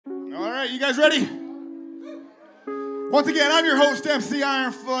right, you guys ready? Once again, I'm your host, MC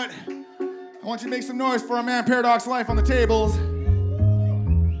Ironfoot. I want you to make some noise for our man Paradox Life on the tables.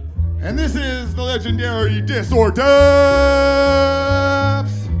 And this is the legendary Diss-Or-Dapz.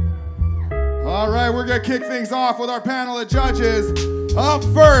 All right, we're gonna kick things off with our panel of judges. Up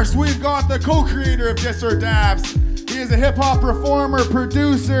first, we've got the co-creator of Diss-Or-Dapz. He is a hip-hop performer,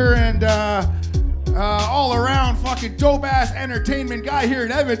 producer, and all-around fucking dope-ass entertainment guy here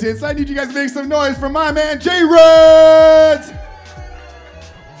in Edmonton. So I need you guys to make some noise for my man, J-Reds!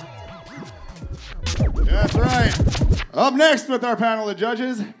 That's right. Up next with our panel of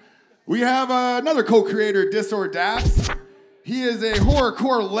judges, we have another co-creator, Diss-Or-Dapz. He is a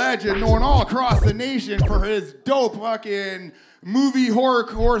horrorcore legend known all across the nation for his dope fucking movie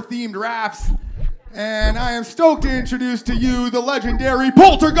horrorcore themed raps. And I am stoked to introduce to you the legendary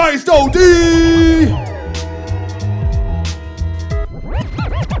Poltergeist OD!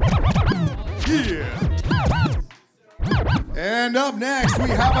 Yeah. And up next, we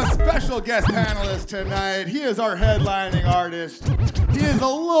have a special guest panelist tonight. He is our headlining artist. He is a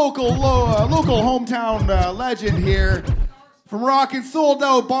local hometown legend here. From rocking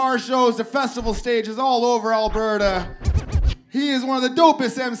sold-out bar shows to festival stages all over Alberta. He is one of the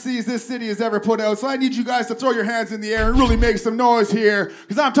dopest MCs this city has ever put out, so I need you guys to throw your hands in the air and really make some noise here,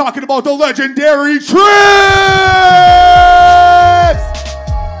 because I'm talking about the legendary Trippz!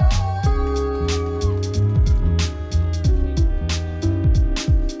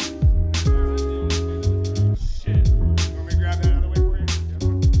 Shit. You want me to grab that out of the way for you?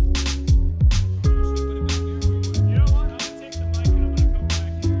 You know what? I'm going to take the mic and I'm going to come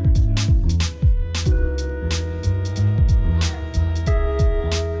back here and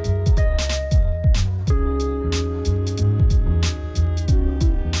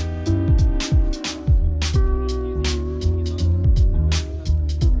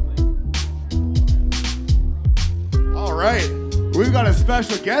We've got a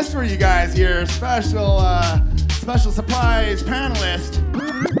special guest for you guys here, special surprise panelist.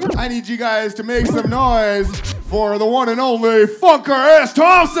 I need you guys to make some noise for the one and only Funker S.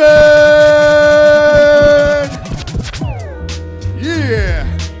 Thompson! Yeah,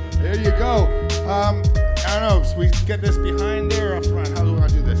 there you go. I don't know, should we get this behind there or up front? How do we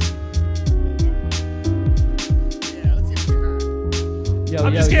want to do this? Yeah, let's get it behind.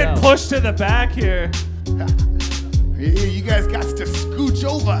 I'm just getting pushed to the back here. You guys got to scooch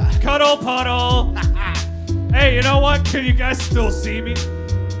over. Cuddle puddle. Hey, you know what? Can you guys still see me?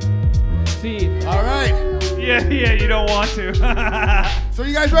 See. All right. Yeah, you don't want to. So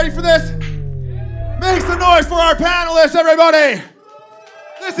you guys ready for this? Make some noise for our panelists, everybody.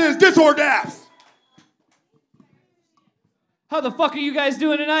 This is Diss-Or-Dapz. How the fuck are you guys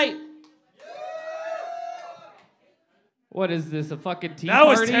doing tonight? What is this, a fucking tea That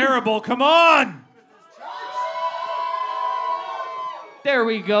party? was terrible. Come on. There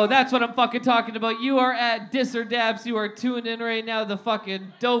we go. That's what I'm fucking talking about. You are at Diss-Or-Dapz. You are tuned in right now. The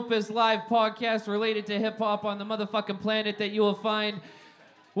fucking dopest live podcast related to hip hop on the motherfucking planet that you will find.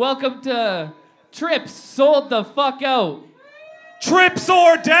 Welcome to Trippz. Sold the fuck out.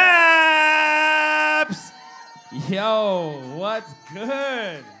 Trippz-Or-Dapz. Yo, what's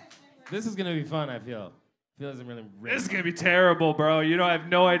good? This is gonna be fun, I feel. Feels really This is gonna be terrible, bro. You don't have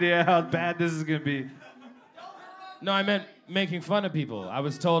no idea how bad this is gonna be. No, I meant making fun of people. I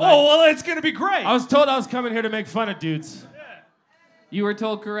was told well, it's gonna be great. I was told I was coming here to make fun of dudes. You were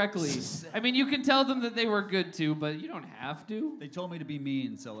told correctly. I mean, you can tell them that they were good too, but you don't have to. They told me to be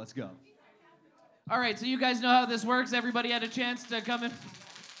mean, so let's go. All right, so you guys know how this works. Everybody had a chance to come in.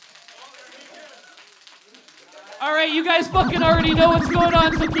 All right, you guys fucking already know what's going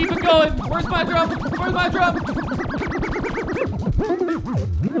on, so keep it going. Where's my drum? Where's my drum?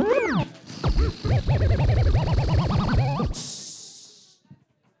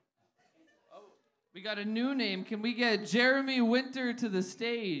 We got a new name. Can we get Jeremy Winter to the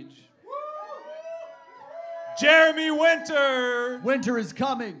stage? Jeremy Winter. Winter is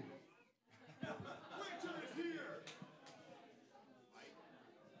coming.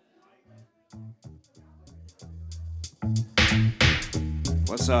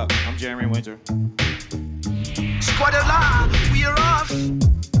 What's up? I'm Jeremy Winter. Squad alive, we are off.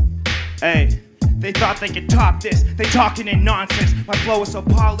 Hey, they thought they could top this. They talking in nonsense. My flow is so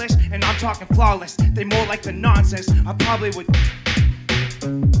polished, and I'm talking flawless. They more like the nonsense. I probably would.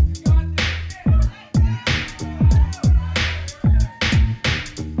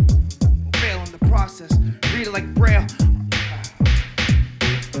 Fail in the process. Read it like Braille.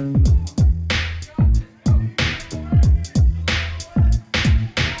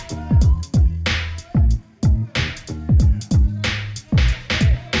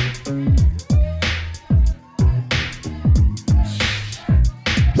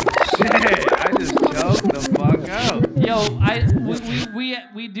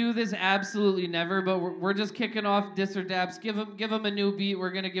 absolutely never, but we're just kicking off Diss-Or-Dapz. Give him a new beat.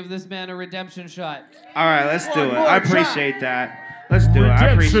 We're gonna give this man a redemption shot. All right, let's do it. I appreciate that. Let's do it. I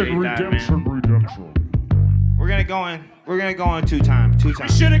appreciate that, man. We're gonna go in two times. We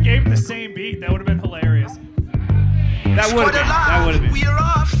should have gave him the same beat. That would have been hilarious. That would have been. We are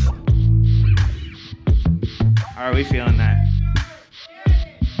off. All right, we feeling that.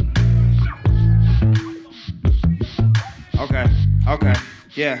 Okay.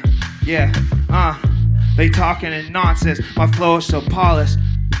 Yeah. They talking in nonsense. My flow is so polished.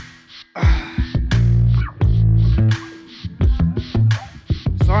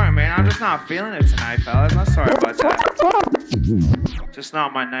 Sorry, man. I'm just not feeling it tonight, fellas. I'm sorry about that. Just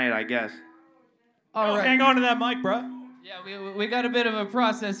not my night, I guess. All right. Hang on to that mic, bro. Yeah, we got a bit of a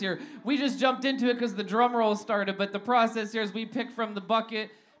process here. We just jumped into it because the drum roll started, but the process here is we pick from the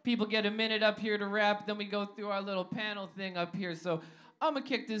bucket. People get a minute up here to rap, then we go through our little panel thing up here. So I'm gonna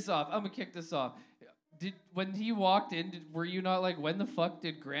kick this off. When he walked in, were you not like, when the fuck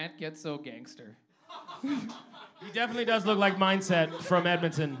did Grant get so gangster? He definitely does look like Mindset from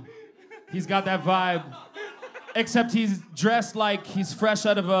Edmonton. He's got that vibe. Except he's dressed like he's fresh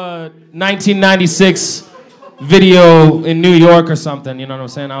out of a 1996 video in New York or something. You know what I'm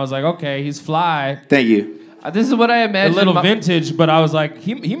saying? I was like, okay, he's fly. Thank you. This is what I imagined. A little vintage, but I was like,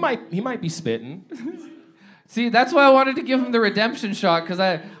 he might be spitting. See, that's why I wanted to give him the redemption shot, because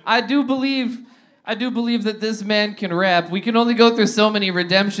I do believe that this man can rap. We can only go through so many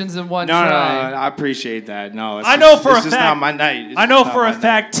redemptions in one try. No, I appreciate that. No, I know for a fact. It's just not my night. I know for a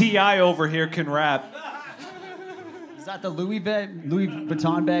fact T.I. over here can rap. Is that the Louis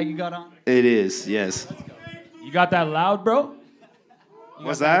Vuitton bag you got on? It is, yes. You got that loud, bro?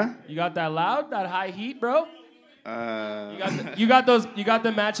 What's that? You got that loud, that high heat, bro? You got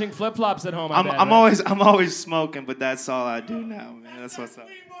the matching flip flops at home. I'm always smoking, but that's all I do now, man. That's what's up.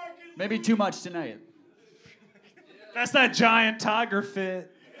 Maybe too much tonight. That's that giant tiger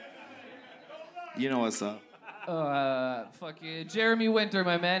fit. You know what's up. Fuck you. Jeremy Winter,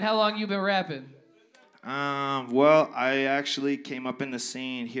 my man. How long you been rapping? Well, I actually came up in the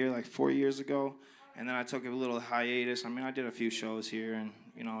scene here like 4 years ago, and then I took a little hiatus. I mean, I did a few shows here, and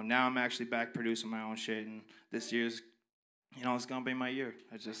now I'm actually back producing my own shit, and this year's, it's gonna be my year.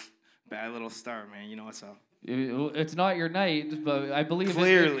 I just bad little start, man. You know what's up. It's not your night, but I believe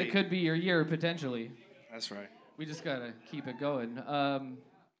it could be your year potentially. That's right. We just gotta keep it going.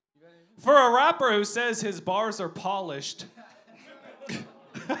 For a rapper who says his bars are polished.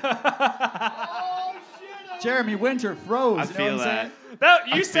 Jeremy Winter froze. I feel that.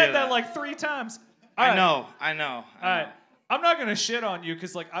 You said that like 3 times. I know. All right. I'm not gonna shit on you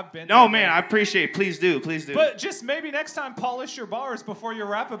because I've been. No, man, I appreciate it. Please do. But just maybe next time polish your bars before you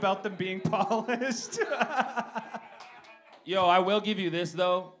rap about them being polished. Yo, I will give you this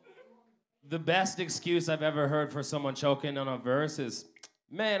though. The best excuse I've ever heard for someone choking on a verse is,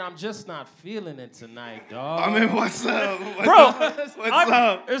 man, I'm just not feeling it tonight, dog. I mean, what's up? What's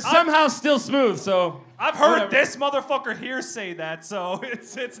up? It's somehow still smooth, so. I've heard this motherfucker here say that, so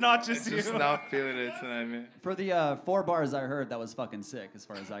it's not just you. Just not feeling it tonight, man. For the 4 bars I heard, that was fucking sick, as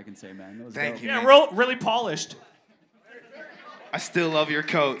far as I can say, man. That was Thank dope. you, Yeah, man. really polished. I still love your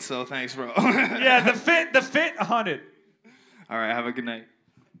coat, so thanks, bro. Yeah, the fit 100. All right, have a good night.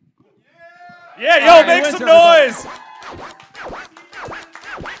 Yeah, yo, make some noise.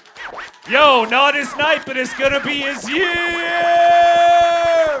 Yo, not his night, but it's gonna be his year.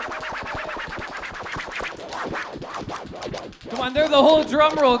 Come on, they're the whole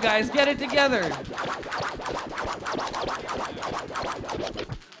drum roll, guys. Get it together.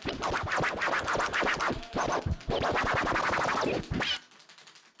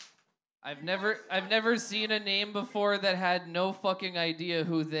 I've never seen a name before that had no fucking idea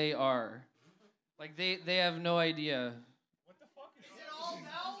who they are. Like they have no idea. What the fuck is it? All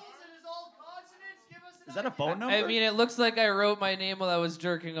vowels and it's all consonants? Give us Is that a phone number? I mean, it looks like I wrote my name while I was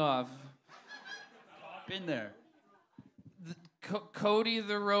jerking off. Been there. Cody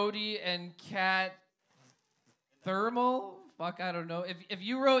the Roadie and Cat Thermal? Fuck, I don't know. If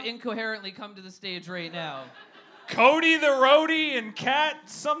you wrote incoherently, come to the stage right now. Cody the Roadie and Cat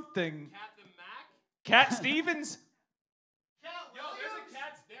something. Cat the Mac? Cat Stevens? There is a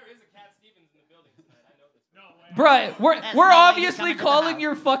Cat Stevens in the building tonight. I know this. Bruh, we're obviously calling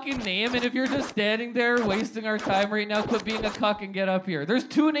your fucking name, and if you're just standing there wasting our time right now, quit being a cuck and get up here. There's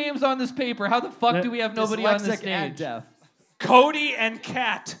 2 names on this paper. How the fuck do we have nobody on the Dyslexic and stage? deaf. Cody and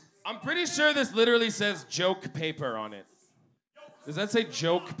Cat. I'm pretty sure this literally says joke paper on it. Does that say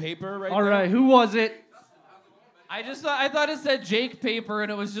joke paper right All there? right, who was it? I thought it said Jake Paper,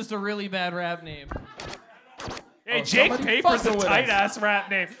 and it was just a really bad rap name. Hey, Jake somebody Paper's a fucking with tight us. ass rap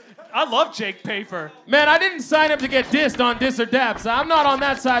name. I love Jake Paper. Man, I didn't sign up to get dissed on Diss-Or-Dapz. I'm not on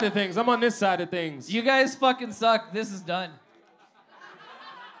that side of things. I'm on this side of things. You guys fucking suck. This is done.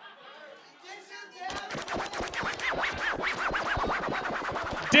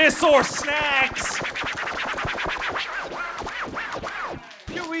 Diss-Or Snacks.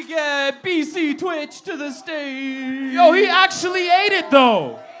 Can we get BC Twitch to the stage? Yo, he actually ate it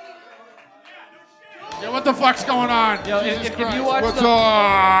though. Yeah, what the fuck's going on? Yo, Jesus if Christ. you watch What's the-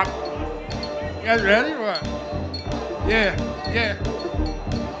 up? You guys ready or what? Yeah.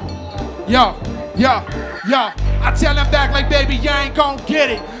 Yo. I tell them back like, baby, you ain't gon' get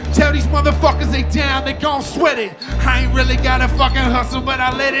it. Tell these motherfuckers they down, they gon' sweat it. I ain't really gotta fucking hustle, but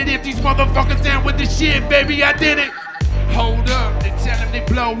I let it. If these motherfuckers down with the shit, baby, I did it. Hold up, they tell them they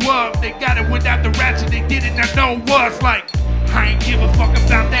blow up. They got it without the ratchet, they did it, I know what's like. I ain't give a fuck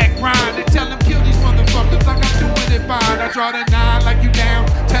about that grind. They tell them kill these motherfuckers like I'm doing it fine. I draw the 9 like you down,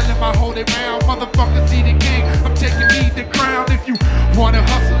 tell them I hold it round. Motherfuckers see the king, I'm taking me the crown. If you wanna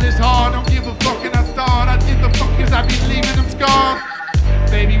hustle this hard, don't give a fuck and I start. I did the fuckers, I be leaving them scars.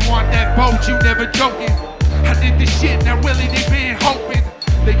 Baby, want that boat, you never joking. I did this shit, now really they been hoping.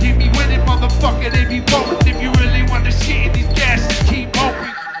 They keep me winning, motherfucker, they be voting. If you really want the shit, these gases keep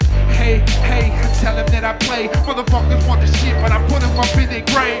open. Hey, I tell them that I play. Motherfuckers want the shit, but I put them up in their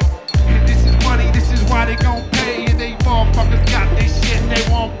grave. And this is money, this is why they gon' pay. And they motherfuckers got this shit and they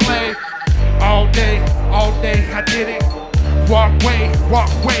won't play. All day, I did it. Walk way,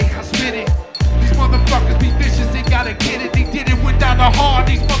 I spit it. These motherfuckers be vicious, they gotta get it. They did it without the heart,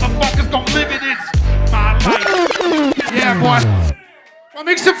 these motherfuckers gon' live it. It's my life. Yeah, boy. Well,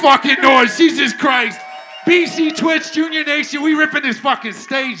 make some fucking noise, Jesus Christ. BC Twitch, Junior Nation, we ripping this fucking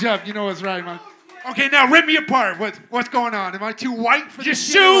stage up. You know what's right, man. Okay, now rip me apart. What's going on? Am I too white for Your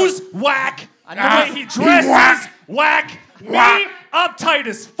this shoes, shit? whack. The Ah, way he dresses, whack. Whack. Me, I'm tight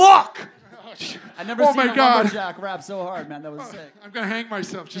as fuck. I never Oh seen my a God. lumberjack rap so hard, man. That was sick. I'm gonna hang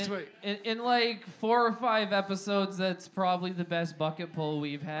myself. Just wait. In like 4 or 5 episodes, that's probably the best bucket pull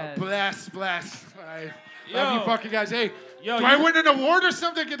we've had. Bless. I Yo. love you fucking guys. Hey, Yo, do I win an award or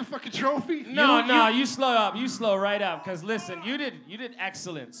something? Get the fucking trophy? No, you slow up. You slow right up. Cause listen, you did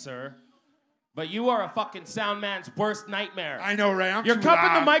excellent, sir. But you are a fucking sound man's worst nightmare. I know, right? I'm You're too cupping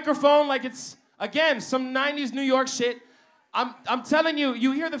the loud. microphone like it's again some '90s New York shit. I'm telling you,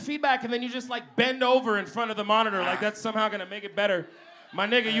 you hear the feedback and then you just like bend over in front of the monitor like that's somehow gonna make it better. My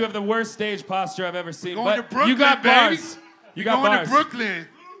nigga, you have the worst stage posture I've ever seen. Going But to Brooklyn, you got baby. bars. You got Going bars. to Brooklyn.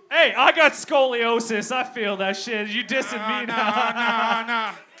 Hey, I got scoliosis. I feel that shit. You dissing me now.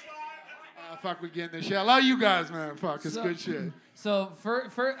 Nah. Fuck, we getting this shit. I love you guys, man. Fuck, it's good shit. So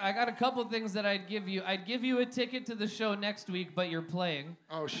for I got a couple things that I'd give you. I'd give you a ticket to the show next week, but you're playing.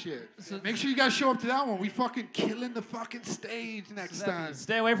 Oh, shit. So- Make sure you guys show up to that one. We fucking killing the fucking stage next time.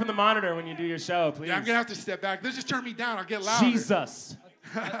 Stay away from the monitor when you do your show, please. Yeah, I'm gonna have to step back. They'll just turn me down. I'll get louder. Jesus.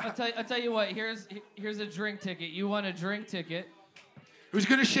 I'll tell you what. Here's a drink ticket. You want a drink ticket? Who's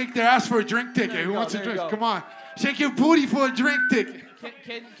gonna shake their ass for a drink ticket? There you Who go, wants a there you drink? go. Come on. Shake your booty for a drink ticket.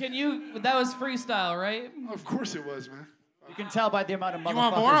 Can you? That was freestyle, right? Of course it was, man. You can tell by the amount of motherfuckers You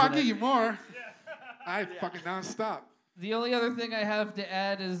want more? I'll in give it. you more. I fucking non-stop. The only other thing I have to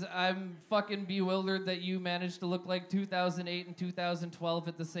add is I'm fucking bewildered that you managed to look like 2008 and 2012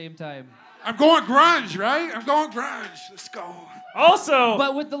 at the same time. I'm going grunge, right? I'm going grunge. Let's go. Also,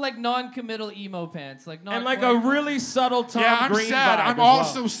 But with the like non-committal emo pants, like not And like quite- a really subtle Tom Yeah, I'm Green sad. vibe I'm as well.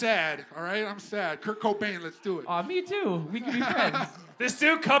 also sad. All right, I'm sad. Kurt Cobain, let's do it. Aw, me too. We can be friends. this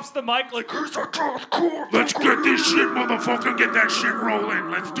dude cups the mic like, Here's our top core. Let's get this shit, motherfucker. Get that shit rolling.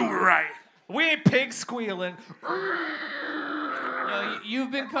 Let's do it right. we ain't pig squealing. Yo,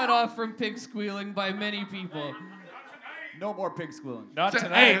 you've been cut off from pig squealing by many people. No more pig squealing. Not Hey,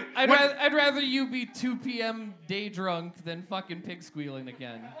 tonight. I'd rather you be 2 p.m. day drunk than fucking pig squealing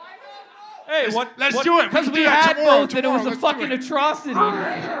again. Hey, Let's do it. Because can we do that had tomorrow, both and it was a Let's do fucking it. atrocity.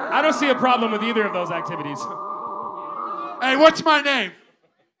 I don't see a problem with either of those activities. Hey, what's my name?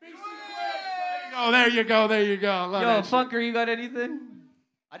 Oh, there you go. Love Yo, that shit. Funker, you got anything?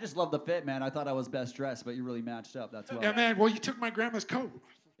 I just love the fit, man. I thought I was best dressed, but you really matched up. That's why. Yeah, man. Well, you took my grandma's coat.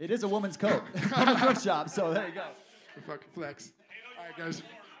 It is a woman's coat from a thrift shop, so there you go. Fucking flex. All right, guys.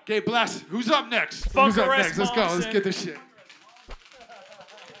 Okay, bless. Who's up next? Who's Funker up S. next? Let's go. Let's Thompson. get this shit.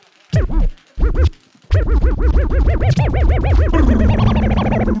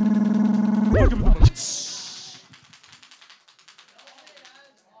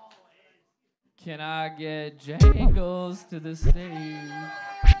 Can I get Jangles to the stage?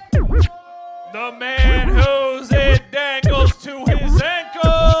 The man whose it dangles to his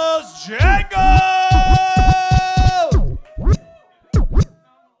ankles, Django!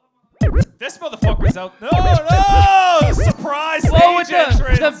 guys out. No! Surprise Whoa, stage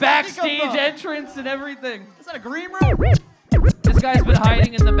entrance. the backstage entrance and everything. Is that a green room? This guy's been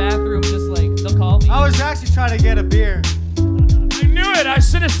hiding in the bathroom, just like, they'll call me. I was actually trying to get a beer. I knew it. I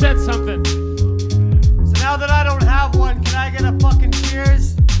should have said something. So now that I don't have one, can I get a fucking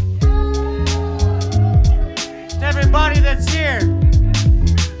cheers? To everybody that's here.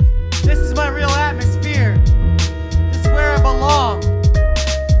 This is my real atmosphere. This is where I belong.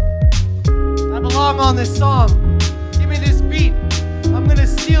 I belong on this song. Give me this beat. I'm gonna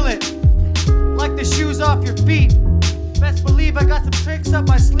steal it. Like the shoes off your feet. Best believe I got some tricks up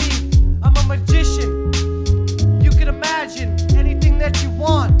my sleeve. I'm a magician. You can imagine anything that you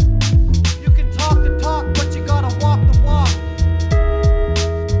want. You can talk the talk, but you gotta walk the walk.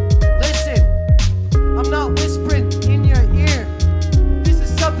 Listen, I'm not whispering in your ear. This is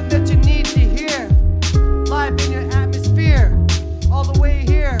something that you need to hear. Live in your atmosphere. All the way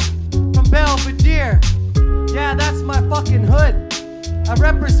here from Belvedere. Yeah, that's my fucking hood. I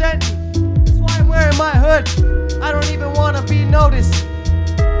represent. That's why I'm wearing my hood. I don't even wanna be noticed.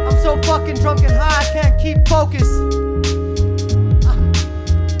 I'm so fucking drunk and high, I can't keep focus.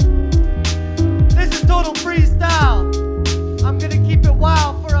 This is total freestyle. I'm gonna keep it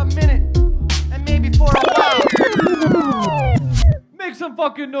wild for a minute, and maybe for a while. Make some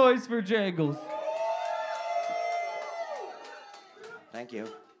fucking noise for Jangles. Thank you.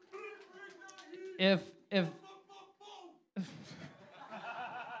 If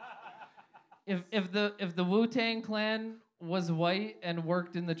the Wu-Tang Clan was white and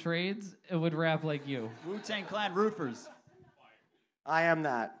worked in the trades, it would rap like you. Wu-Tang Clan roofers. I am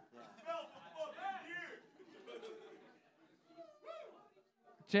that.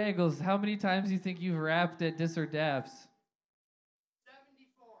 Jangles, how many times do you think you've rapped at Diss-Or-Dapz?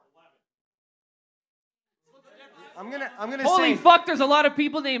 I'm gonna Holy say fuck, there's a lot of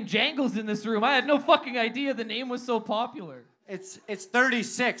people named Jangles in this room. I had no fucking idea the name was so popular. it's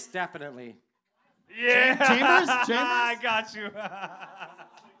 36 definitely. Yeah. Chambers? I got you.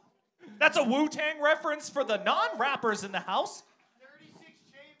 That's a Wu-Tang reference for the non-rappers in the house. 36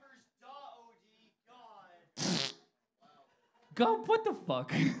 chambers. God. Gump, what the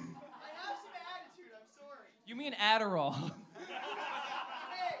fuck? I have some attitude. I'm sorry. You mean Adderall? Hey,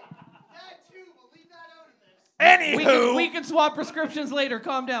 that too. We'll leave that out of this. Anywho. We can swap prescriptions later.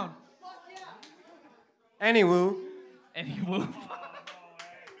 Calm down. Fuck yeah. Anywho. Anywho.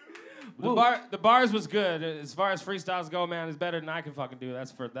 The bars was good. As far as freestyles go, man, it's better than I can fucking do.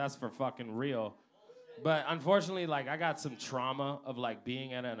 That's for fucking real. But unfortunately, like, I got some trauma of like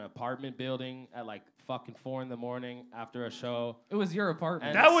being at an apartment building at like fucking 4 a.m. after a show. It was your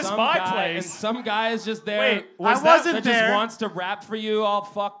apartment. That was my And place. some guy is just there. Wait, I wasn't that there. just wants to rap for you all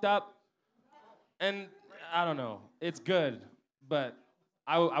fucked up. And I don't know. It's good, but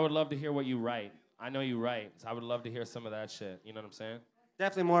I would love to hear what you write. I know you write, so I would love to hear some of that shit. You know what I'm saying?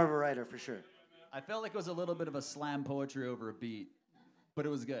 Definitely more of a writer for sure. I felt like it was a little bit of a slam poetry over a beat, but it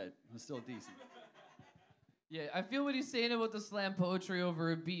was good. It was still decent. Yeah, I feel what he's saying about the slam poetry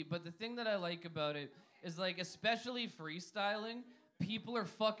over a beat, but the thing that I like about it is, like, especially freestyling, people are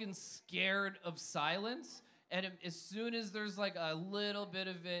fucking scared of silence, and as soon as there's like a little bit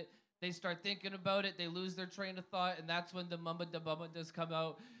of it, they start thinking about it, they lose their train of thought, and that's when the mumba da bumba does come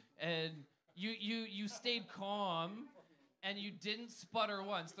out, and you stayed calm, and you didn't sputter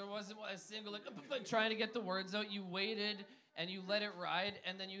once. There wasn't a single, like, trying to get the words out. You waited, and you let it ride,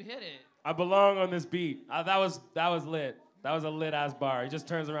 and then you hit it. I belong on this beat. That was lit. That was a lit ass bar. He just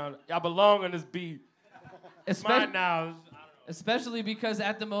turns around. I belong on this beat. It's mine now. Especially because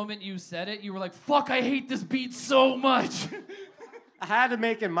at the moment you said it, you were like, fuck, I hate this beat so much. I had to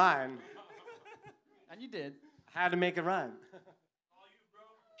make it mine. And you did. I had to make it rhyme.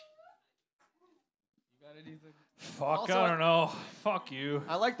 You got anything? Fuck, Also, I don't know. Fuck you.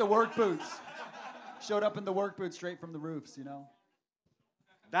 I like the work boots. Showed up in the work boots straight from the roofs, you know?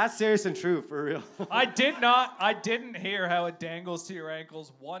 That's serious and true, for real. I didn't hear how it dangles to your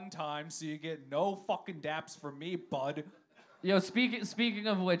ankles one time, so you get no fucking daps from me, bud. Yo, speaking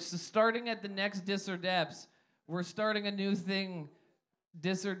of which, so starting at the next Diss-Or-Dapz, we're starting a new thing,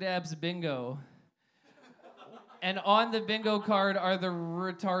 Diss-Or-Dapz Bingo. And on the bingo card are the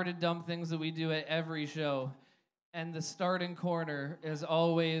retarded dumb things that we do at every show. And the starting corner is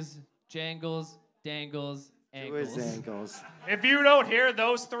always jangles, dangles, ankles. To his ankles. If you don't hear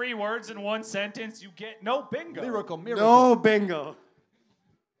those 3 words in one sentence, you get no bingo. Lyrical, miracle. No bingo.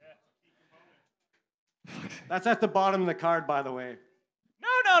 That's at the bottom of the card, by the way.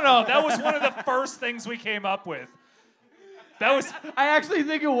 No. That was one of the first things we came up with. That was. I actually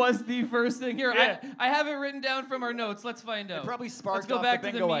think it was the first thing. Here, Yeah. I have it written down from our notes. Let's find out. probably sparked Let's go off back the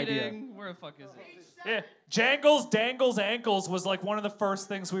to the bingo meeting. idea. Where the fuck is it? Yeah. Jangles, dangles, ankles was like one of the first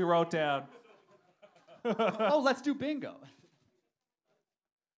things we wrote down. Oh, let's do bingo.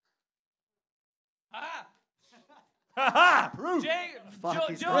 Haha!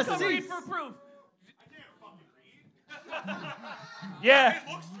 Joe, come read for proof. Yeah.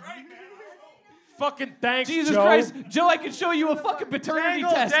 Fucking thanks, Jesus Joe. Christ, Joe, I could show you a fucking paternity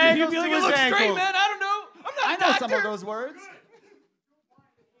Dangle, test. And you'd be dangles like, to it his looks straight, ankles. man. I don't know. I'm not I a know doctor. some of those words.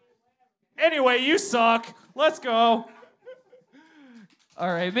 Anyway, you suck. Let's go.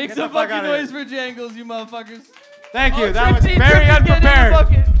 All right, make Get some the fuck fucking outta noise for Jangles, you motherfuckers. Thank you. Oh, That was Trippz, very Trippz is getting in the unprepared.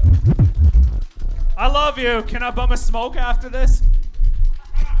 bucket. I love you. Can I bum a smoke after this?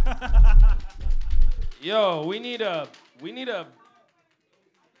 Yo, we need a.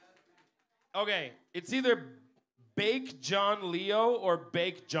 Okay, it's either Bake John Leo or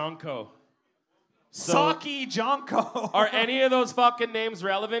Bake Jonko. So, Saki Jonko. are any of those fucking names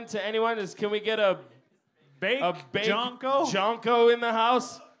relevant to anyone? Can we get a Bake Jonko? Jonko in the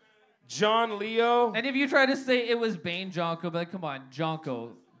house? John Leo? And if you try to say it was Bane Jonko, but like, come on,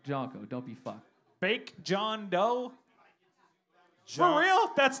 Jonko, don't be fucked. Bake John Doe? John- For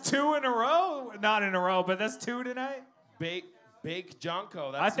real? That's 2 in a row? Not in a row, but that's 2 tonight? Bake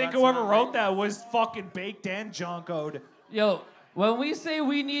Jonko. I think whoever wrote that was fucking baked and Jonko'd. Yo, when we say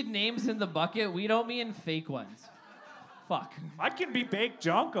we need names in the bucket, we don't mean fake ones. Fuck. I can be Baked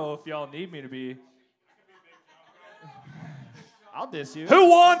Jonko if y'all need me to be. I'll diss you. Who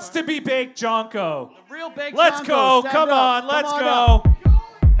wants to be Baked Jonko? Real big. Let's go. Stand Come up. on. Come Let's on go. up.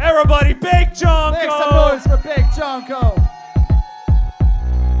 Everybody, Baked Jonko. Make some noise for Big Jonko.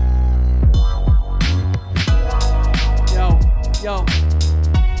 Yo.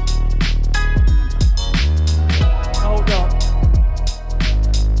 Hold up.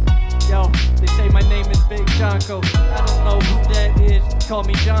 Yo, they say my name is Big Jonko. I don't know who that is. Call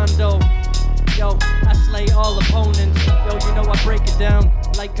me John Doe. Yo, I slay all opponents. Yo, you know I break it down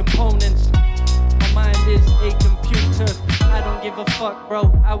like components. My mind is a computer. I don't give a fuck,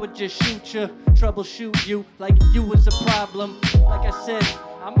 bro. I would just shoot you, troubleshoot you like you was a problem. Like I said,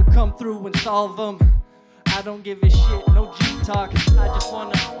 I'ma come through and solve them. I don't give a shit, no G-talk. I just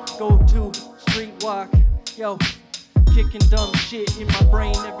wanna go to street walk. Yo, kicking dumb shit in my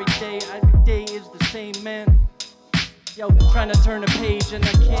brain every day. Every day is the same, man. Yo, trying to turn a page and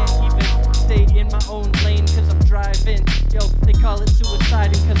I can't even stay in my own lane cause I'm driving. Yo, they call it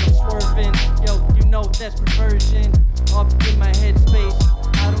suiciding cause I'm swerving. Yo, you know that's perversion up in my headspace.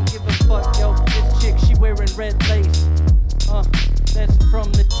 I don't give a fuck, yo, this chick, she wearing red lace. That's from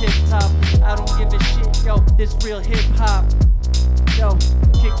the tip top. I don't give a shit, yo, this real hip hop. Yo,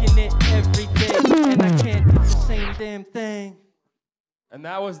 kicking it every day and I can't do the same damn thing. And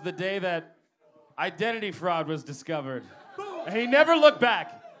that was the day that identity fraud was discovered. And he never looked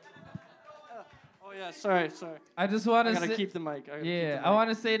back. Oh yeah, sorry. I just want I to gotta keep the mic. I want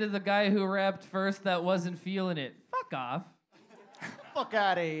to say to the guy who rapped first that wasn't feeling it, fuck off. Fuck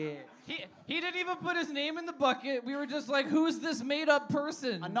out of here. He didn't even put his name in the bucket. We were just like, who's this made-up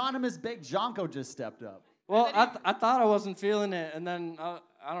person? Anonymous Big Jonko just stepped up. Well, I thought I wasn't feeling it, and then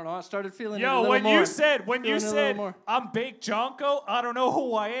I don't know. I started feeling it a Yo, little when more. you said Feeling it a little more. I'm Baked Jonko, I don't know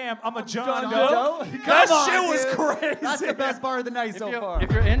who I am. I'm a John John Doe. Doe? That Come on, shit was dude. crazy. That's the best part of the night so far.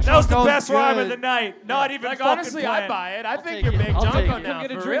 If your intro That was the goes best rhyme of good, the night. Not even Like, fucking honestly, I planned. buy it. I think take you're it. Big I'll take Jonko it. now,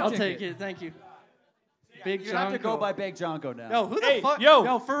 Get a for drink. real. I'll take it. Thank you. Big You have to go Jonko. by Big Jonko now. Yo, who the Hey, fuck?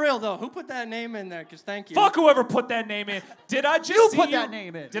 yo. For real though, who put that name in there? Cause thank you. Fuck whoever put that name in. Did I just You see put that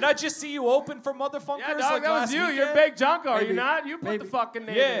name in. Did I just see you open for motherfuckers? Yeah, dog, like that was last you. weekend? You're Big Jonko, are you Maybe. not? You put Maybe. the fucking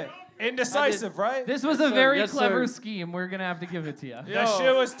name Yeah. in. Indecisive, right? This was a sir. very Yes, clever sir. scheme. We're gonna have to give it to you. That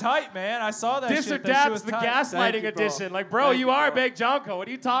shit was tight, man. I saw that shit. That shit Diss-Or-Dapz, was the tight. gaslighting you, bro. edition. Like, bro, Thank you you, are bro. Big Jonko. What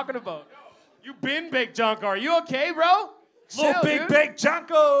are you talking about? You been Big Jonko. Are you okay, bro? Little Chill, big dude. Big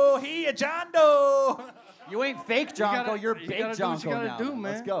Jonko. He a John Doe. You ain't fake Jonko, you're you Big gotta do what you Jonko gotta now. do, man.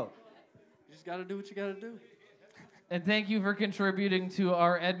 Let's go. You just gotta do what you gotta do. And thank you for contributing to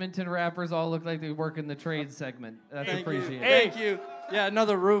our Edmonton rappers all look like they work in the trade segment. That's Thank you. appreciated. Hey. Thank you. Yeah,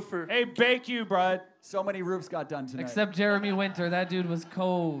 another roofer. Hey, bake you, bud. So many roofs got done tonight. Except Jeremy Winter, that dude was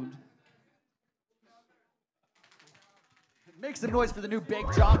cold. Make some noise for the new Big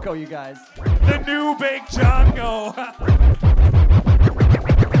Jonko, you guys. The new Big Jonko.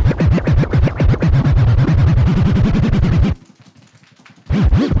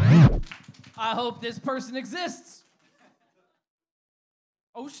 I hope this person exists.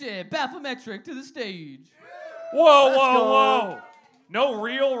 Oh shit, Baphometric to the stage. Whoa, Let's whoa, go. whoa. No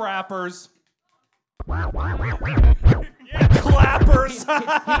real rappers. Yeah, clappers.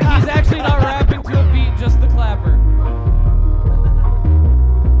 He's actually not rapping to a beat, just the clapper.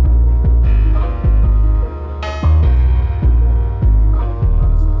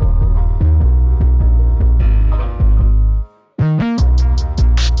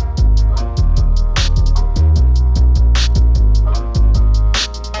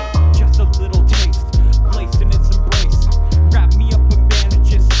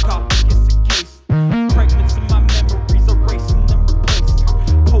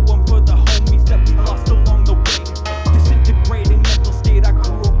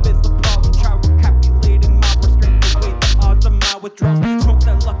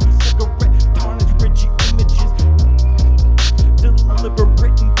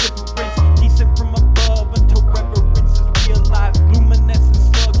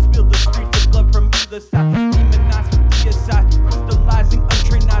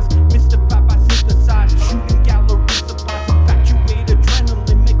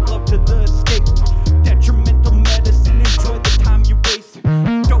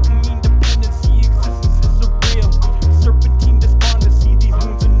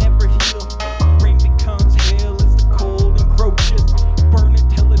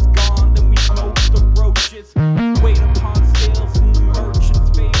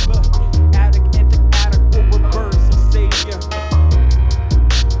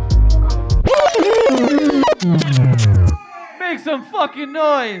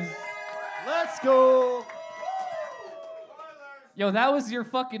 Noise. Let's go. Yo, that was your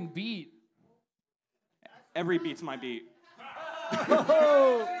fucking beat. Every beat's my beat.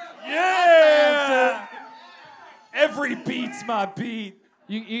 Yeah! Every beat's my beat.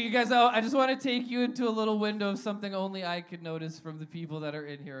 You guys, I just want to take you into a little window of something only I could notice from the people that are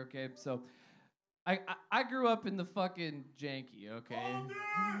in here, okay? So, I grew up in the fucking janky, okay?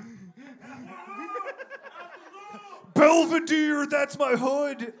 Belvedere, that's my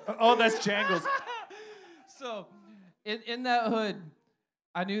hood. Oh, that's Jangles. So, in that hood,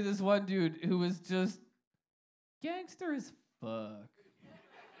 I knew this one dude who was just gangster as fuck.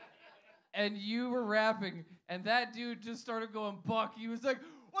 And you were rapping, and that dude just started going buck. He was like,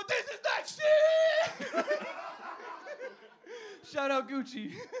 well, this is that shit! Shout out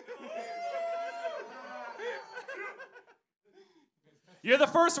Gucci. You're the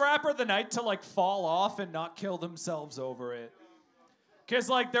first rapper of the night to like fall off and not kill themselves over it. Cause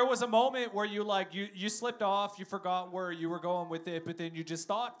like there was a moment where you slipped off, you forgot where you were going with it, but then you just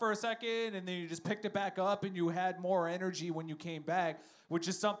thought for a second and then you just picked it back up and you had more energy when you came back, which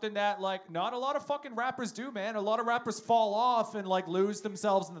is something that like not a lot of fucking rappers do, man. A lot of rappers fall off and like lose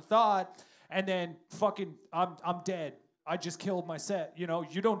themselves in the thought and then fucking I'm dead. I just killed my set. You know,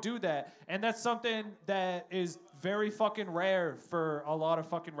 you don't do that. And that's something that is very fucking rare for a lot of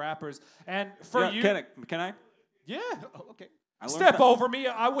fucking rappers. And for you... Can I? Yeah. Oh, okay. Step over me.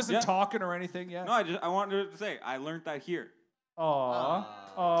 I wasn't talking or anything. Yeah. No, I wanted to say, I learned that here. Aww.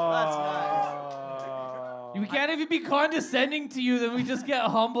 That's nice. We can't even be condescending to you, then we just get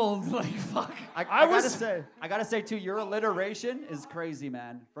humbled. Like, fuck. I gotta say, too, your alliteration is crazy,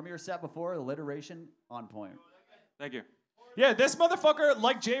 man. From your set before, alliteration on point. Thank you. Yeah, this motherfucker,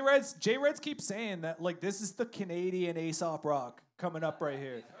 like J-Reds keeps saying that, like, this is the Canadian Aesop Rock coming up right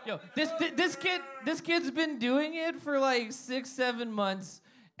here. Yo, this kid's been doing it for like 6-7 months,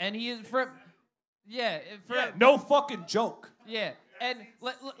 and he is no fucking joke. Yeah, and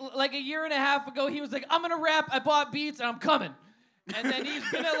like a year and a half ago, he was like, I'm gonna rap, I bought beats, and I'm coming. And then he's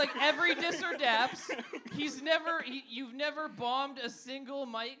been at like every Diss-Or-Dapz. You've never bombed a single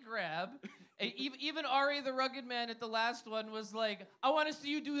mic grab. Even Ari the Rugged Man at the last one was like, I want to see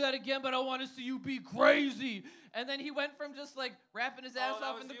you do that again, but I want to see you be crazy. And then he went from just like rapping his ass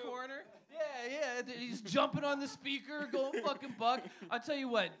off in the corner. Yeah. He's jumping on the speaker, going fucking buck. I'll tell you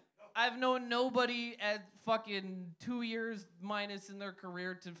what, I've known nobody at fucking 2 years minus in their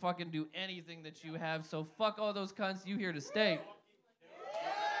career to fucking do anything that you have. So fuck all those cunts, you here to stay.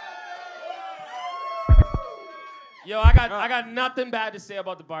 Yo, I got nothing bad to say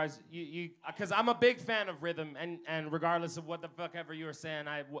about the bars. Because I'm a big fan of rhythm, and regardless of what the fuck ever you were saying,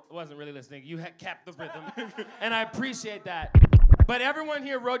 I wasn't really listening. You had kept the rhythm, and I appreciate that. But everyone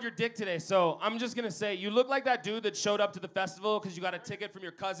here rode your dick today, so I'm just gonna say, you look like that dude that showed up to the festival because you got a ticket from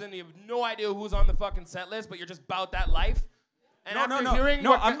your cousin. You have no idea who's on the fucking set list, but you're just about that life. And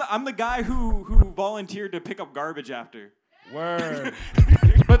No, I'm the guy who volunteered to pick up garbage after. Word.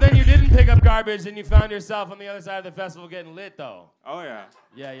 But then you didn't pick up garbage and you found yourself on the other side of the festival getting lit, though. Oh, yeah.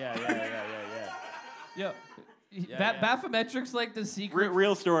 Yeah. Bathymetric's like the secret.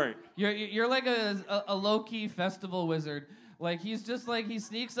 Real story. You're like a low-key festival wizard. Like, he's just like, he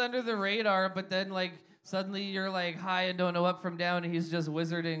sneaks under the radar, but then, like, suddenly you're like high and don't know up from down, and he's just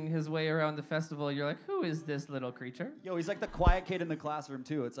wizarding his way around the festival. You're like, who is this little creature? Yo, he's like the quiet kid in the classroom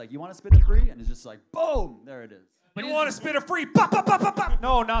too. It's like, you want to spit a free? And it's just like, boom, there it is. But you want to spit a free? Pop, pop, pop, pop, pop.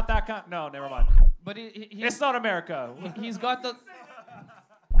 No, not that kind. No, never mind. But it's not America. He's got the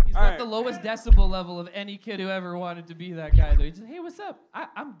the lowest decibel level of any kid who ever wanted to be that guy. Though he's just, hey, what's up?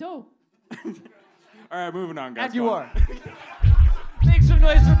 I'm dope. All right, moving on, guys. And you are. Make some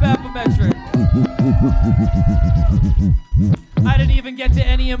noise for Bathymetric. I didn't even get to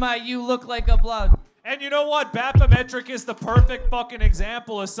any of my "you look like a blood." And you know what? Bathymetric is the perfect fucking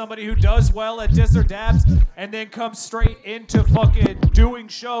example of somebody who does well at Diss-Or-Dapz and then comes straight into fucking doing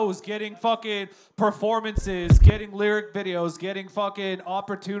shows, getting fucking performances, getting lyric videos, getting fucking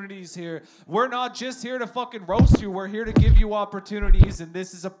opportunities here. We're not just here to fucking roast you. We're here to give you opportunities, and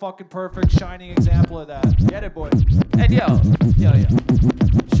this is a fucking perfect shining example of that. Get it, boy. And yo.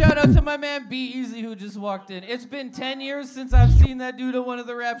 Shout out to my man B Easy who just walked in. It's been 10 years since I've seen that dude at one of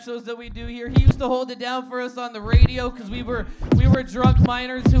the rap shows that we do here. He used to hold it down for us on the radio because we were drunk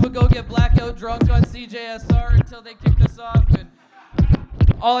minors who would go get blackout drunk on CJSR until they kicked us off. And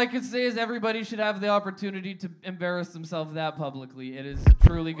all I can say is everybody should have the opportunity to embarrass themselves that publicly. It is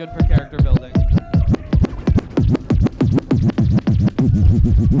truly good for character building.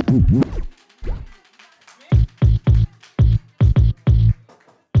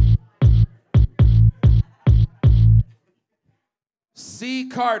 C.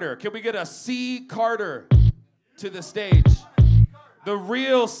 Carter. Can we get a C. Carter to the stage? The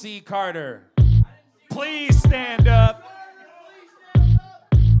real C. Carter. Please stand up.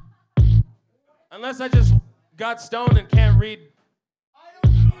 Unless I just got stoned and can't read.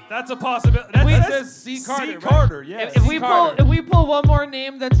 That's a possibility. That says C. Carter. C. Right? Carter, yes. If we pull one more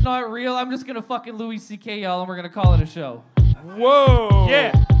name that's not real, I'm just gonna fucking Louis C.K. y'all and we're gonna call it a show. Whoa.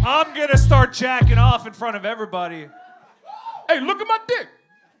 Yeah, I'm gonna start jacking off in front of everybody. Hey, look at my dick.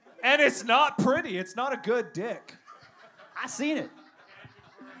 And it's not pretty. It's not a good dick. I seen it.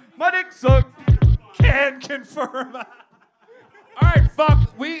 My dick sucked. Can confirm. All right,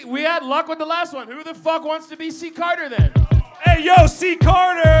 fuck. We had luck with the last one. Who the fuck wants to be C. Carter then? Hey, yo, C.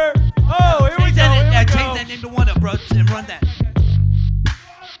 Carter. Oh, here we go. Change that name to one up, bro, and run that.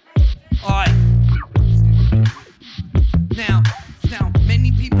 All right. Now,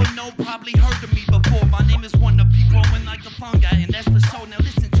 many people know, probably heard of me before. My name is one to be growing like a fungi, and that's for sure. Now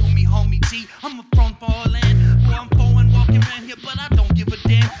listen to me, homie G. I'm a front for all land. Boy, I'm foreign walking around here, but I don't give a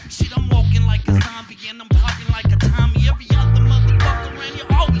damn. Shit, I'm walking like a zombie, and I'm popping like a Tommy. Every other motherfucker around here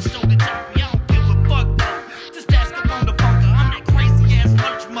always show the top me. I don't give a fuck, though. Just ask up on the bunker. I'm that crazy ass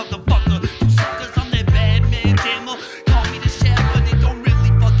lurch motherfucker. You suckers, I'm that bad man jammer. Call me the shaft, but it don't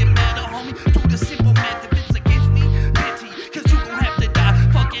really fucking matter, homie. Do the simple math if it's against me, pity. Cause you gon' have to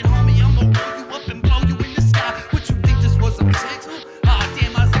die. Fucking homie, I'ma roll you up and blow you in the sky. What you think this was a tickle? Ah,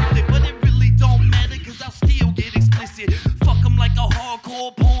 damn, I skipped it, but it really don't matter, cause I'll still get explicit. Fuck 'em like a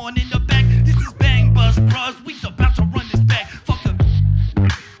hardcore porn in the back. This is Bang Bus, bros. We about to run this back. Fuck 'em.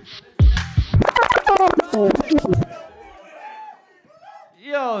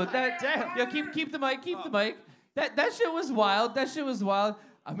 Yo, keep the mic, keep the mic. That shit was wild. That shit was wild.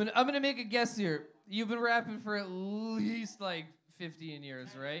 I'm gonna make a guess here. You've been rapping for at least like 15 years,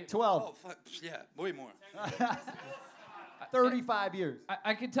 right? 12. Oh, fuck. Yeah, way more. 35 years.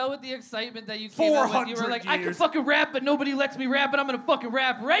 I could tell with the excitement that you came out with. You were like, I can fucking rap, but nobody lets me rap, and I'm gonna fucking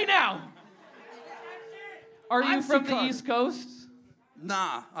rap right now. Are you from the East Coast?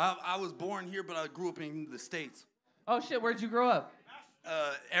 Nah, I was born here, but I grew up in the States. Oh shit, where'd you grow up?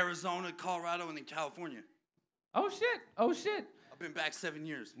 Arizona, Colorado, and then California. Oh shit, oh shit. I've been back 7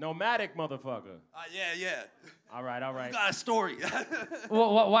 years. Nomadic motherfucker. Yeah. All right. You got a story.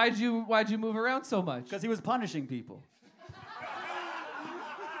 Well, why'd you move around so much? Because he was punishing people.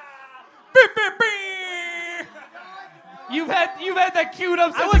 You've had that queued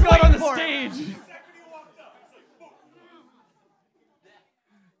up since you got on the stage.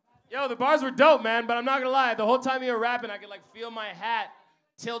 Yo, the bars were dope, man, but I'm not gonna lie. The whole time you were rapping, I could like feel my hat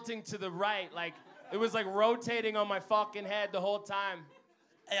tilting to the right. Like it was like rotating on my fucking head the whole time.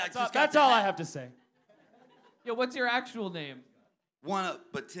 Hey, That's all I have to say. Yo, what's your actual name? One up,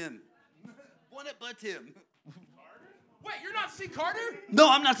 but Tim. One up, but Tim. Wait, you're not C. Carter? No,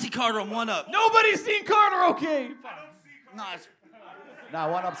 I'm not C. Carter. I'm one up. Nobody's seen Carter, okay?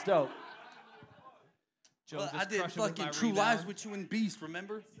 Nah, one up's dope. Well, I did fucking True Lives with you and Beast,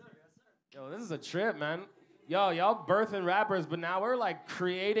 remember? Yo, this is a trip, man. Yo, y'all birthing rappers, but now we're like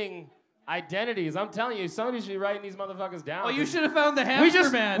creating identities. I'm telling you, somebody should be writing these motherfuckers down. Oh, you should have found the hamster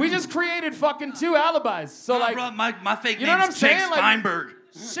man. We just created fucking 2 alibis. So No, like, bro, my fake you know name what is I'm Jake saying? Steinberg.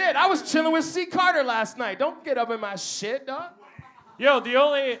 Shit, I was chilling with C. Carter last night. Don't get up in my shit, dog. Yo, the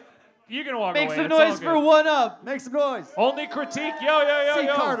only... You can walk Make away. some it's all noise good. for One Up. Make some noise. Only critique... Yo. C.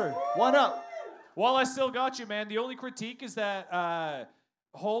 Carter, 1 Up. Well, I still got you, man. The only critique is that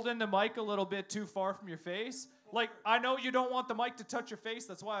holding the mic a little bit too far from your face. Like, I know you don't want the mic to touch your face.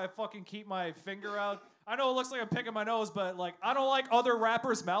 That's why I fucking keep my finger out. I know it looks like I'm picking my nose, but, like, I don't like other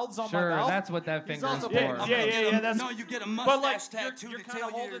rappers' mouths on my mouth. Sure, that's what that finger is also for. Yeah, that's... No, you get a But, like, mustache tattoo you're to kind tell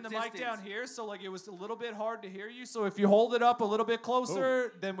of holding the your mic distance. down here, so, like, it was a little bit hard to hear you. So if you hold it up a little bit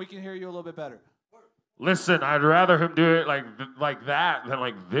closer, then we can hear you a little bit better. Listen, I'd rather him do it like that than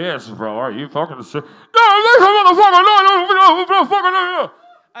like this, bro. Are you fucking sick?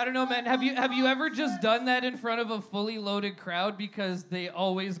 I don't know, man. Have you ever just done that in front of a fully loaded crowd because they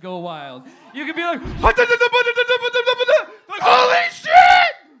always go wild? You could be like, holy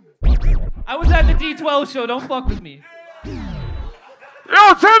shit! I was at the D12 show. Don't fuck with me. Yo,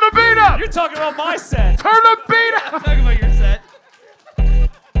 turn the beat up! You're talking about my set. Turn the beat up! I'm talking about your set.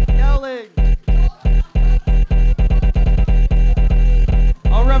 Yelling.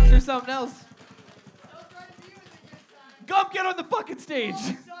 I'll rupture something else. Gump, get on the fucking stage.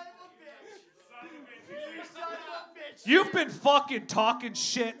 You've been fucking talking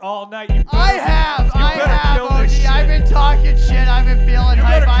shit all night. You I have, kill OD. this shit. I've been talking shit. I've been feeling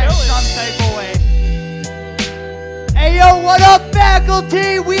hype. better I'm kill it. some type of way. Hey, yo, what up,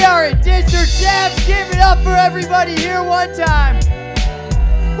 faculty? We are at Diss-Or-Dapz. Give it up for everybody here one time.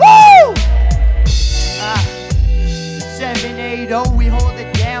 Woo! 780, we hold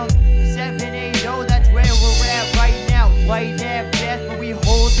it down. 780, that's where we're at right now. Right half fast, but we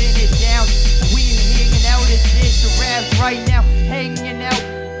holding it down. We hanging out at Diss-Or-Dapz right now. Hanging out.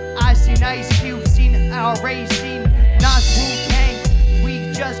 I seen Ice Cube, seen R.A., seen Nas Wu-Tang.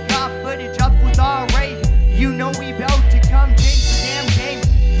 We just got footage up with R.A. You know we bout to come change the damn game.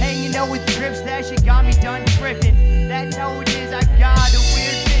 Hanging out with Trippz, that shit got me done tripping. That's how it is, I got a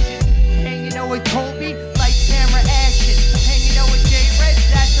weird vision. Hanging out with Colby, like camera action. Hanging out with J-Reds,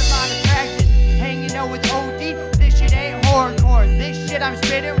 that's a lot of practice. Hanging out with OD, this shit ain't horrorcore. This shit I'm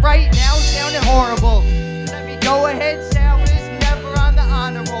spitting right now sounding horrible. Let me go ahead, sound is never on the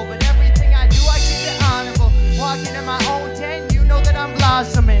honor roll. But everything I do, I keep it honorable. Walking in my own tent, you know that I'm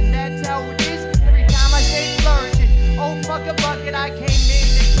blossoming. That's how it is, every time I say flourishing. Oh, fuck a bucket, I came in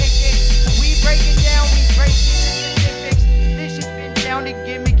to kick it. We break it down, we break it to specifics. This shit's been sounding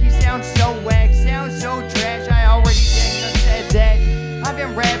gimmicky, sounds so whack, sounds so trash. I already said that. I've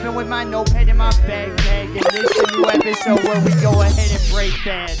been rapping with my notepad in my backpack, and this is a new episode where we go ahead and break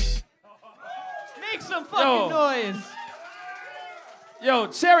bad. Make some fucking noise. Yo,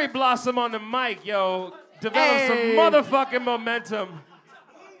 Cherry Blossom on the mic, yo. Develop some motherfucking momentum.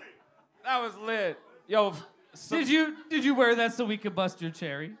 That was lit. Yo, Did you wear that so we could bust your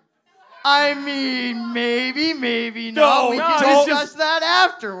cherry? I mean, maybe not. We can discuss that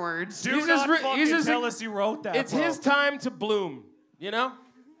afterwards. Do not fucking tell us you wrote that, It's bro. his time to bloom, you know?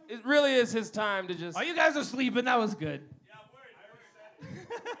 It really is his time to just... Oh, you guys are sleeping. That was good.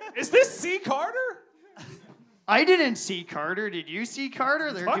 Is this C. Carter? I didn't see Carter. Did you see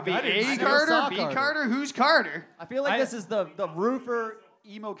Carter? There could be I didn't A see Carter, saw B Carter. Carter. Who's Carter? I feel like this is the roofer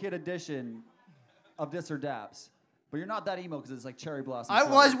emo kid edition of Diss-Or-Dapz. But you're not that emo because it's like cherry blossom. I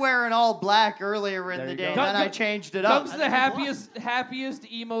was wearing all black earlier in There the you day, go. and then I changed it up. Gump's the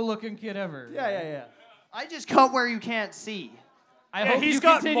happiest emo-looking kid ever. Yeah. I just cut where you can't see. I Yeah, hope he's you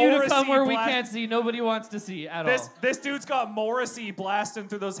got continue to come Morrissey where we blast- can't see. Nobody wants to see at all. This dude's got Morrissey blasting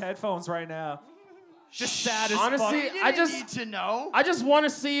through those headphones right now. Just sad as Honestly, fuck. I just need to know. I just want to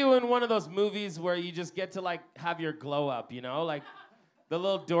see you in one of those movies where you just get to like have your glow up, you know? Like the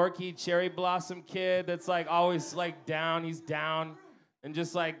little dorky cherry blossom kid that's like always like down, he's down and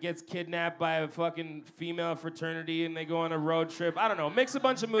just like gets kidnapped by a fucking female fraternity and they go on a road trip. I don't know, mix a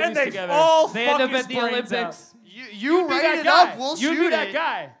bunch of movies And they together. all They fuck end up his at the brains Olympics. You be write that it guy. up. We'll You'd shoot be that it.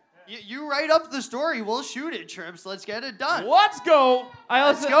 guy. You write up the story. We'll shoot it, Trippz. Let's get it done. Let's go.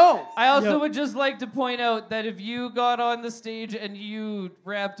 Let's go. I also would just like to point out that if you got on the stage and you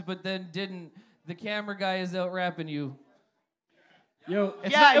rapped but then didn't, the camera guy is out rapping you. Yo,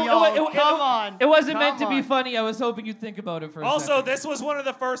 Come on. It wasn't Come meant to be on. funny. I was hoping you'd think about it for a Also, second. this was one of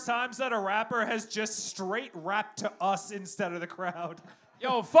the first times that a rapper has just straight rapped to us instead of the crowd.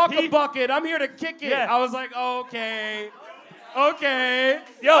 Yo, fuck a bucket. I'm here to kick it. Yeah. I was like, okay. Okay.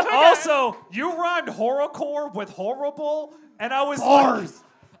 Yo, Okay. also, you rhymed horrorcore with horrible, and I was like,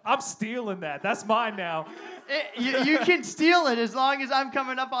 I'm stealing that. That's mine now. You can steal it as long as I'm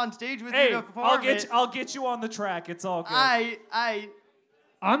coming up on stage with Hey, you to perform it. I'll get you on the track. It's all good.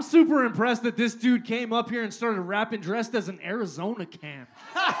 I'm super impressed that this dude came up here and started rapping dressed as an Arizona can.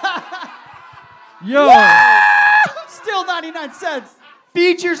 Yo. Still 99 cents.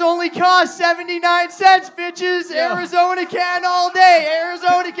 Features only cost 79 cents, bitches. Yeah. Arizona can all day.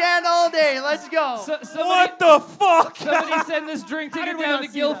 Arizona can all day. Let's go. What the fuck? Somebody send this drink ticket we down not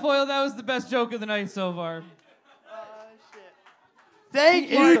to see Guilfoyle. That was the best joke of the night so far. Thank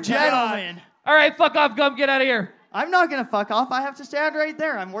you, gentlemen. All right, fuck off, Gum. Get out of here. I'm not gonna fuck off. I have to stand right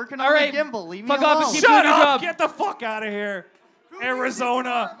there. I'm working on All right, the gimbal. Leave me fuck alone. off and keep Shut doing your up! job. Get the fuck out of here.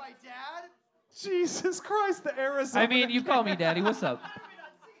 Arizona. My dad? Jesus Christ, the Arizona. I mean, you call me daddy. What's up?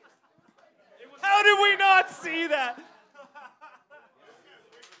 How did we not see that?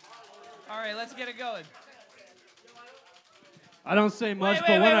 All right, let's get it going. I don't say much, Wait,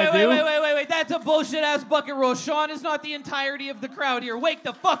 but when I do... wait. That's a bullshit ass bucket roll. Sean is not the entirety of the crowd here. Wake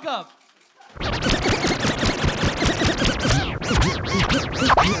the fuck up.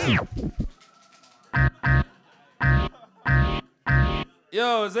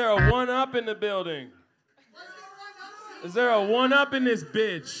 Yo, is there a 1-up in the building? Is there a 1-up in this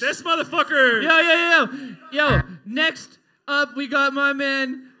bitch? This motherfucker. Yo, next up, we got my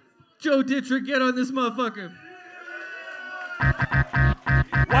man, Joe Dittrich. Get on this motherfucker.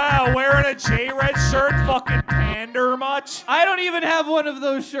 Wow, wearing a J-Reds shirt, fucking pander much? I don't even have one of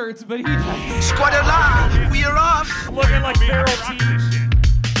those shirts, but he does. Squad alive, we are off. Looking like Feral T.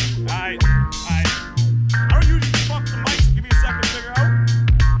 I don't usually fuck the mic, so give me a second to figure out.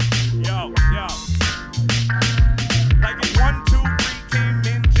 Yo. Like it's 1, 2, 3 came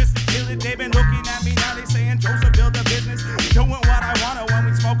in just to kill it. They've been looking at me now. They saying Joseph build a business, doing what I wanna when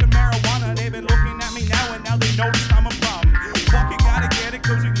we smoking marijuana. They've been looking at me now and now they notice I'm a problem. Fucking gotta get it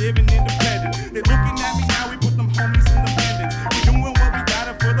 'cause we living independent. They looking at me now. We put them homies independent. We doing what we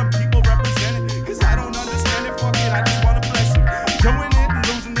gotta for them people represented. 'Cause I don't understand it. Fuck it, I just wanna bless it. Doing it and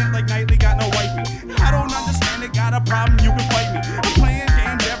losing it like Nightly got no wifey. I don't understand it. Got a problem? You can fight me. I'm playing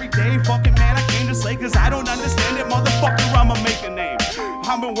games every day. Fucking man, I came to slay 'cause I don't understand it. Motherfucker, I'ma make a name.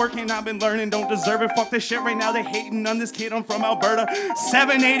 I've been working, I've been learning, don't deserve it. Fuck this shit right now, they hating on this kid, I'm from Alberta.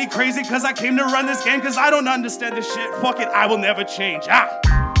 780 crazy 'cause I came to run this game 'cause I don't understand this shit. Fuck it, I will never change. I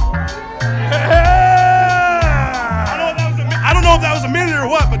don't know if that was a minute or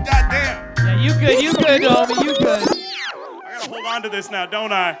what, but goddamn. Yeah, you good, homie, you good. I gotta hold on to this now,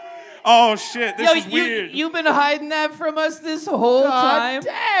 don't I? Oh shit, this is weird. You've been hiding that from us this whole time.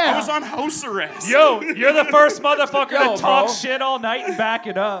 I was on house arrest. Yo, you're the first motherfucker Yo, to talk bro. shit all night and back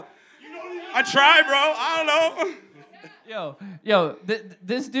it up. I tried, bro. I don't know. Yo,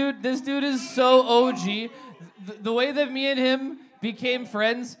 this dude is so OG. The way that me and him became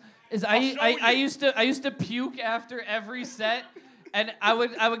friends is I used to puke after every set, and I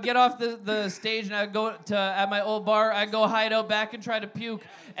would get off the stage and I'd go to at my old bar. I'd go hide out back and try to puke,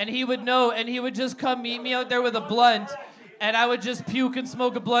 and he would know, and he would just come meet me out there with a blunt, and I would just puke and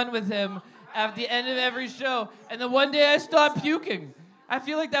smoke a blunt with him at the end of every show. And then one day I stopped puking. I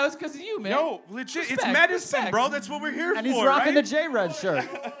feel like that was because of you, man. Yo, legit, it's Respect, medicine, respect. bro. That's what we're here And for, he's rocking right? the J-Red shirt.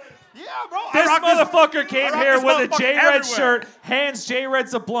 Yeah, bro. This motherfucker came rock here this with a motherfucker J-Reds everywhere. shirt, hands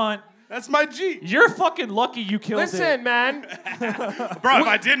J-Reds a blunt. That's my G. You're fucking lucky you killed Listen, it. man. Bro, if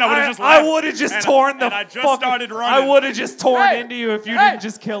I didn't, I would have just I left. would have just And- torn the and I just fucking, started running. I would have just torn Hey, into you if you hey. didn't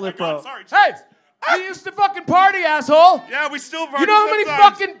just kill it, bro. Sorry. Hey, we used to fucking party, asshole. Yeah, we still You know how many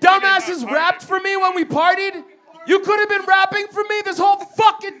fucking dumbasses rapped for me when we partied? You could have been rapping for me this whole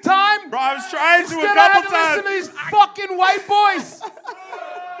fucking time. Bro, I was trying to a Instead, I had couple to times. listen to these fucking white boys.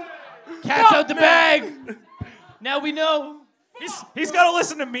 Cat's out the bag. Now we know. He's got to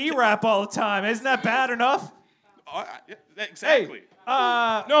listen to me rap all the time. Isn't that bad enough? Exactly.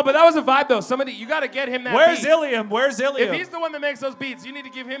 No, but that was a vibe though. Somebody, you gotta get him that Where's beat. Ilium? Where's Ilium? If he's the one that makes those beats, you need to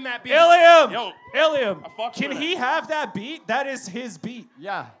give him that beat. Ilium! Yo, Ilium! I fucked Can with he it. have that beat? That is his beat.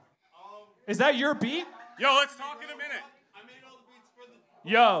 Yeah. Is that your beat? Yo, let's talk in a minute.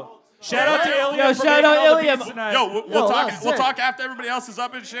 Yo. Shout out to Ilium. Yo, for shout making out all the Ilium. beats tonight. Yo, we'll talk. that's We'll sick. talk after everybody else is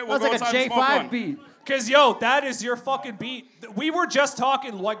up and shit. We'll That was go like a outside and smoke J5 one. beat. Cause yo, that is your fucking beat. We were just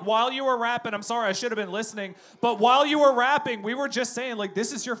talking like while you were rapping. I'm sorry, I should have been listening. But while you were rapping, we were just saying like,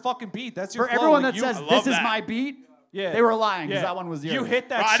 this is your fucking beat. That's your For flow. everyone Like, that you- says love this is that. my beat, yeah, they were lying because yeah. that one was yours. You hit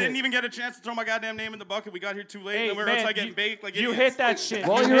that Bro, I shit. didn't even get a chance to throw my goddamn name in the bucket. We got here too late, Hey, and we were man, outside getting you, baked like you idiots. hit that shit.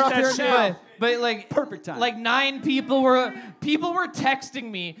 Well, you you're hit up that here shit. now. But like Perfect time. Like 9 people were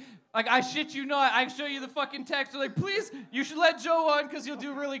texting me. Like, I shit you not. I show you the fucking text. They're like, please, you should let Joe on because he'll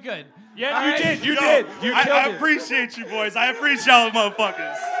do really good. Yeah, All you right? did. You Yo, did. You I killed it. appreciate you, boys. I appreciate y'all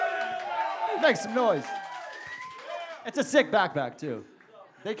motherfuckers. Make some noise. It's a sick backpack too.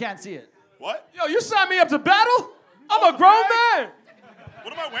 They can't see it. What? Yo, you signed me up to battle? I'm a grown man.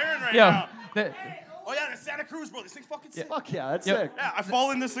 What am I wearing right Yo, now? the- Oh yeah, the Santa Cruz, bro. This thing's fucking sick. Fuck yeah, that's Yep. sick. Yeah, I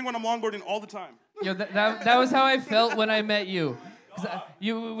fall in this thing when I'm longboarding all the time. Yo, that was how I felt when I met you.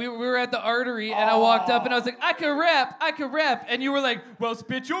 We were at the Artery, and I walked up, and I was like, I can rap. And you were like, well,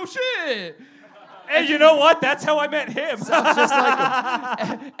 spit your shit. Hey, you know what? That's how I met him. Sounds just like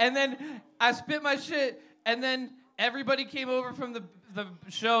him. And then I spit my shit, and then everybody came over from the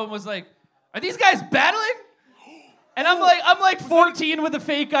show and was like, are these guys battling? And I'm like 14 with a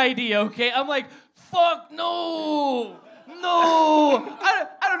fake ID, okay? I'm like, fuck, no. I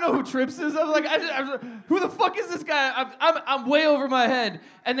don't know who Trippz is. I'm like, who the fuck is this guy? I'm way over my head.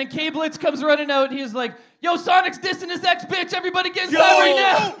 And then K-Blitz comes running out, and he's like, yo, Sonic's dissing his ex-bitch. Everybody get inside right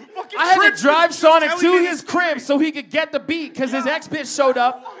now. I had to drive Sonic to his crib so he could get the beat because his ex-bitch showed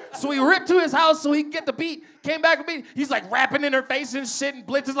up. So he ripped to his house so he could get the beat. Came back with me. He's like rapping in her face and shit. And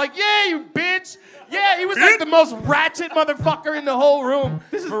Blitz is like, yeah, you bitch. Yeah, he was like the most ratchet motherfucker in the whole room.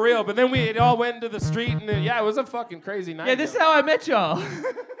 This is for real. But then it all went into the street. And yeah, it was a fucking crazy night. Yeah, this is how I met y'all.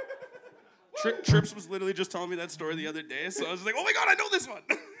 Trippz was literally just telling me that story the other day, so I was like, oh my god, I know this one.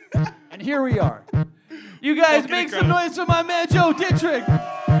 And here we are. You guys Fucking make some incredible. noise for my man Joe Dittrich.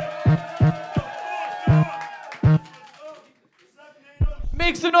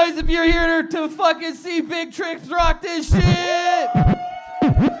 Make some noise if you're here to fucking see Big Trippz rock this shit.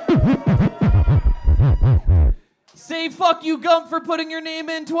 Say fuck you Gump for putting your name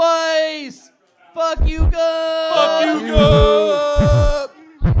in twice. Fuck you Gump. Fuck you, Gump.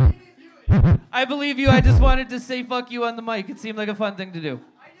 I believe you. I just wanted to say fuck you on the mic. It seemed like a fun thing to do.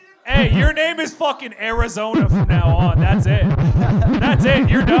 Hey, your name is fucking Arizona from now on. That's it. That's it.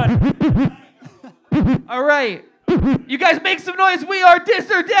 You're done. All right. You guys make some noise. We are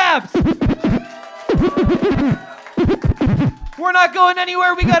Diss-Or-Dapz. We're not going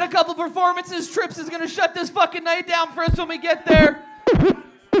anywhere. We got a couple performances. Trippz is going to shut this fucking night down for us when we get there.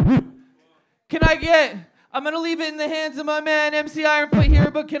 I'm going to leave it in the hands of my man MC Ironfoot here,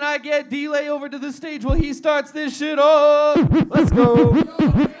 but can I get Delay over to the stage while he starts this shit up? Let's go.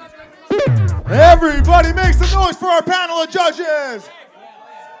 Everybody make some noise for our panel of judges.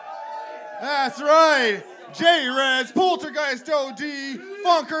 That's right. J-Reds, Poltergeist OD,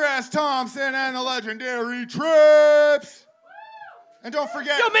 Funker-ass Thompson, and the legendary Trippz. And don't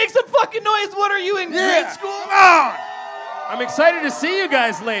forget... Yo, make some fucking noise. What are you in grade school? Come on. I'm excited to see you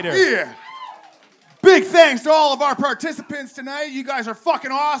guys later. Yeah. Big thanks to all of our participants tonight. You guys are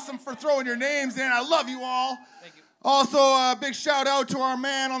fucking awesome for throwing your names in. I love you all. Thank you. Also, a big shout out to our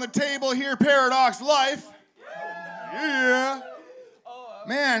man on the table here, Paradox Life. Yeah.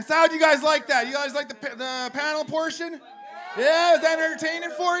 Man, so how'd you guys like that? You guys like the panel portion? Yeah, is that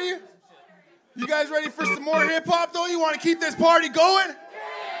entertaining for you? You guys ready for some more hip hop though? You want to keep this party going?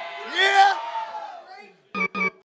 Yeah?